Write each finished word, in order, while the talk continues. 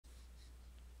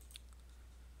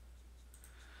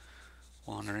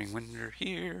Wandering Winder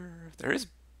here. There is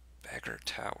Beggar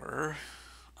Tower.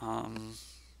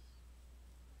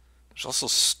 There's also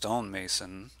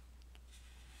Stonemason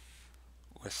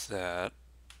with that.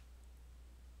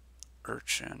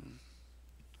 Urchin.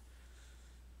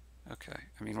 Okay,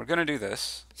 I mean, we're going to do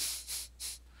this.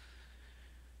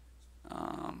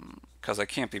 Because I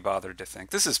can't be bothered to think.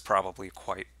 This is probably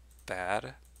quite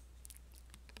bad.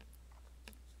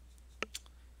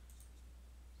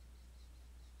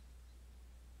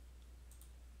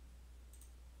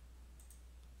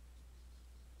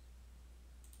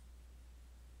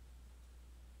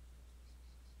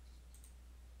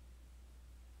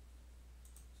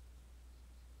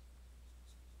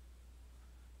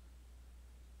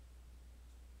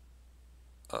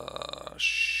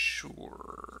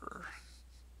 Sure.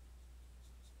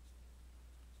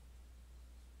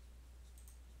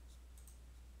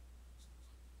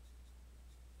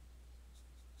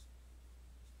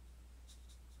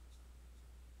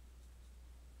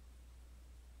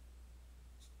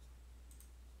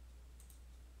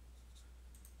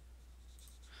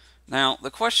 Now,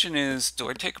 the question is, do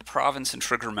I take a province and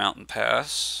trigger Mountain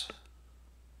Pass?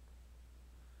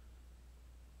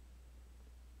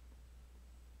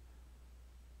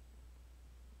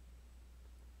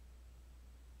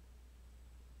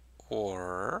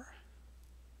 Or...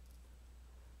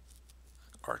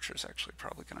 Archer's actually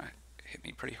probably going to hit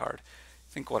me pretty hard.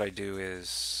 I think what I do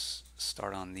is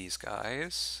start on these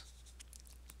guys.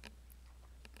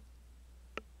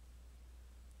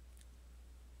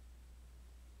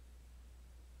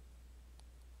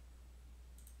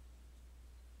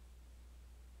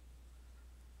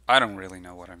 I don't really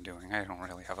know what I'm doing. I don't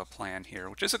really have a plan here,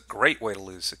 which is a great way to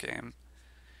lose a game.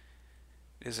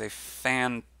 It is a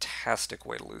fantastic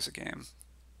way to lose a game.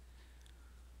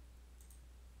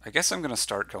 I guess I'm going to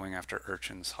start going after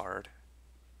urchins hard.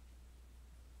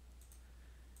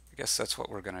 I guess that's what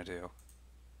we're going to do.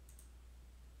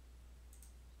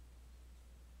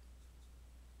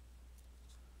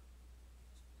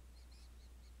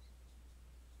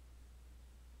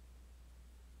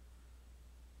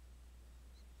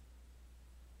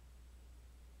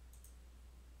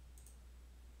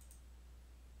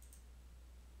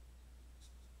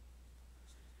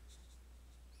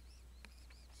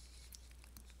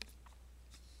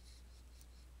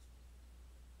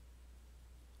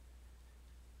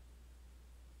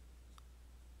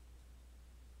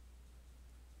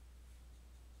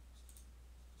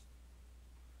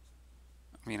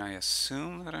 I mean, I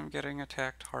assume that I'm getting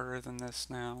attacked harder than this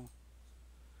now.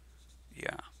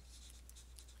 Yeah.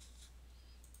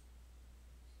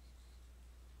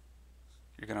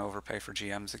 You're going to overpay for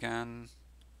GMs again.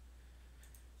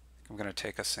 I'm going to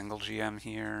take a single GM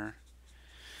here.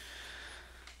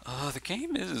 The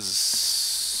game is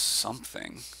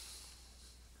something.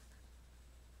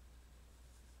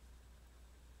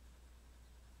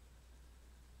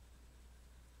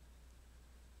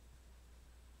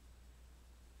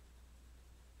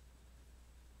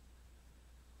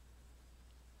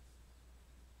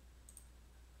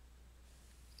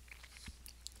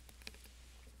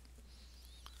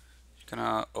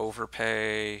 Gonna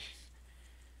overpay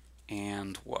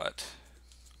and what?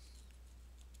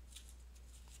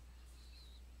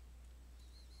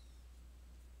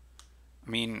 I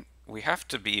mean, we have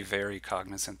to be very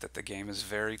cognizant that the game is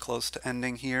very close to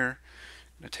ending here.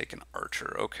 I'm gonna take an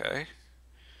archer, okay.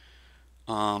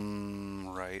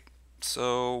 Right.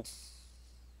 So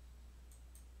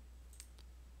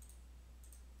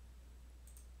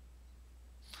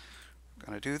I'm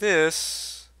gonna do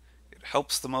this. It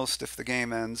helps the most if the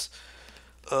game ends.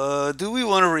 Do we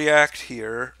want to react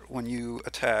here when you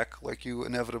attack, like you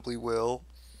inevitably will?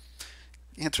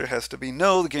 The answer has to be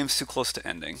no, the game's too close to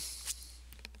ending.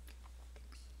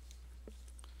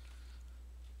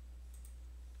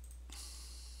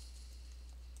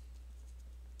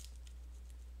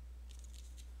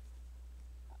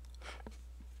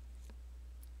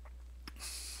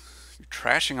 You're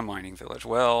trashing a mining village.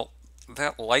 Well,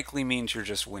 that likely means you're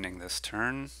just winning this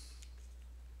turn.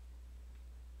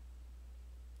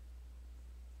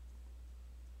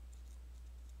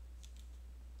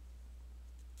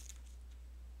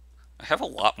 I have a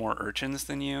lot more urchins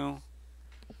than you.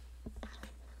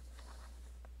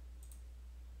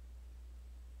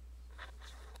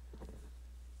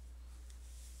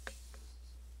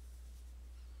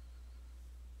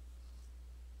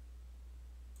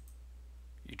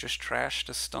 You just trashed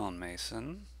a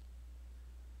stonemason.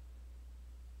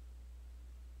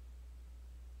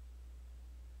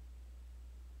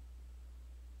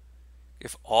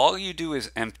 If all you do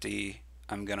is empty,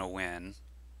 I'm gonna win.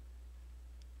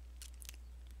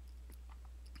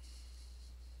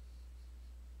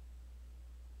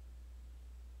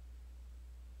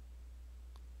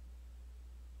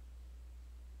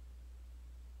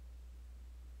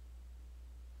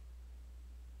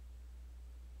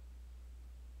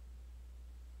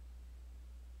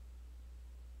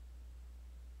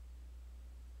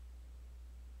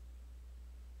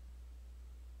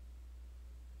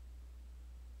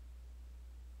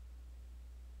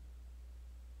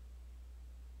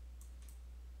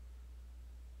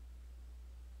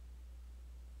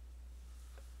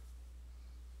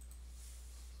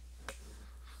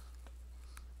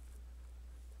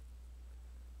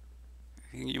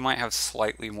 you might have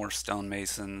slightly more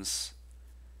stonemasons,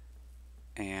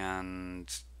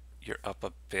 and you're up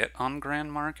a bit on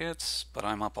grand markets, but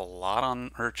I'm up a lot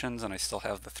on urchins, and I still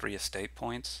have the 3 estate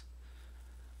points.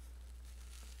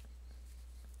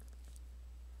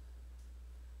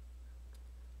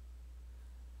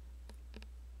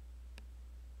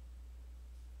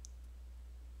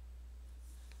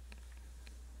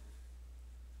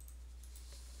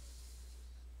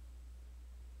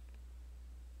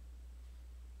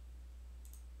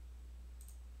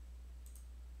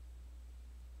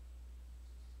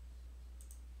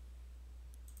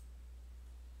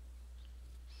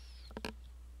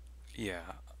 Yeah,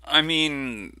 I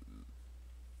mean,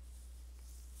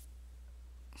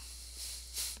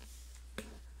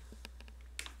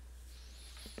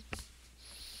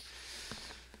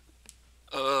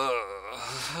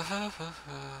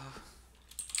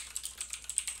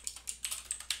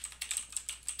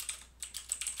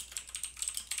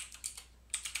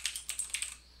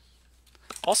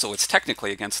 also, it's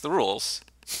technically against the rules.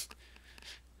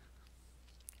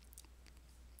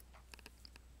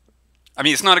 I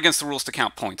mean, it's not against the rules to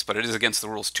count points, but it is against the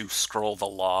rules to scroll the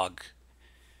log.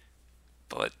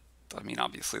 But, I mean,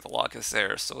 obviously the log is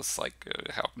there, so it's like,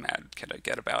 how mad can I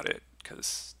get about it?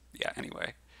 Because, yeah,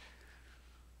 anyway.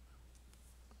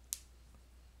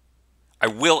 I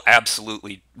will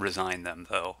absolutely resign them,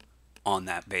 though, on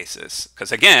that basis.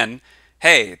 Because, again,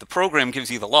 hey, the program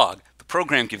gives you the log. The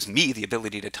program gives me the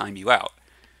ability to time you out.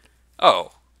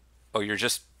 Oh, you're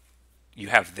just, you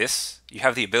have this? You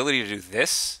have the ability to do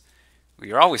this? Well,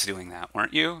 you're always doing that,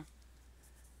 weren't you?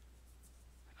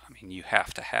 I mean, you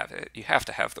have to have it. You have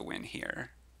to have the win here.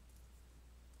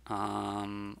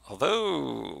 Although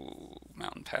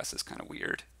Mountain Pass is kind of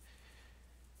weird.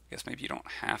 I guess maybe you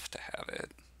don't have to have it.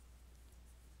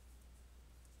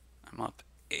 I'm up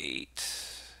 8.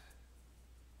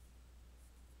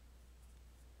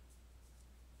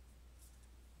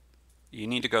 You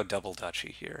need to go double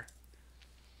duchy here.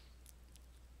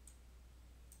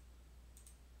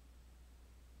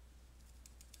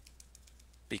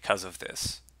 Because of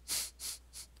this.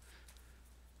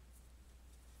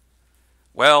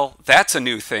 Well, that's a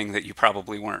new thing that you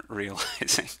probably weren't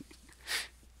realizing.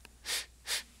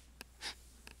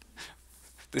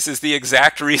 This is the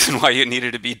exact reason why you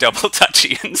needed to be double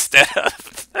touchy instead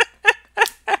of.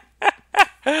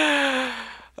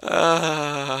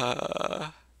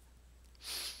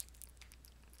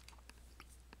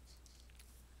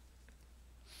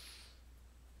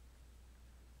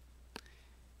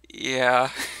 Yeah.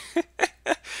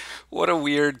 What a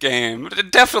weird game.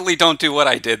 Definitely don't do what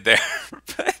I did there,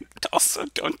 but also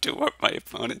don't do what my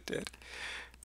opponent did.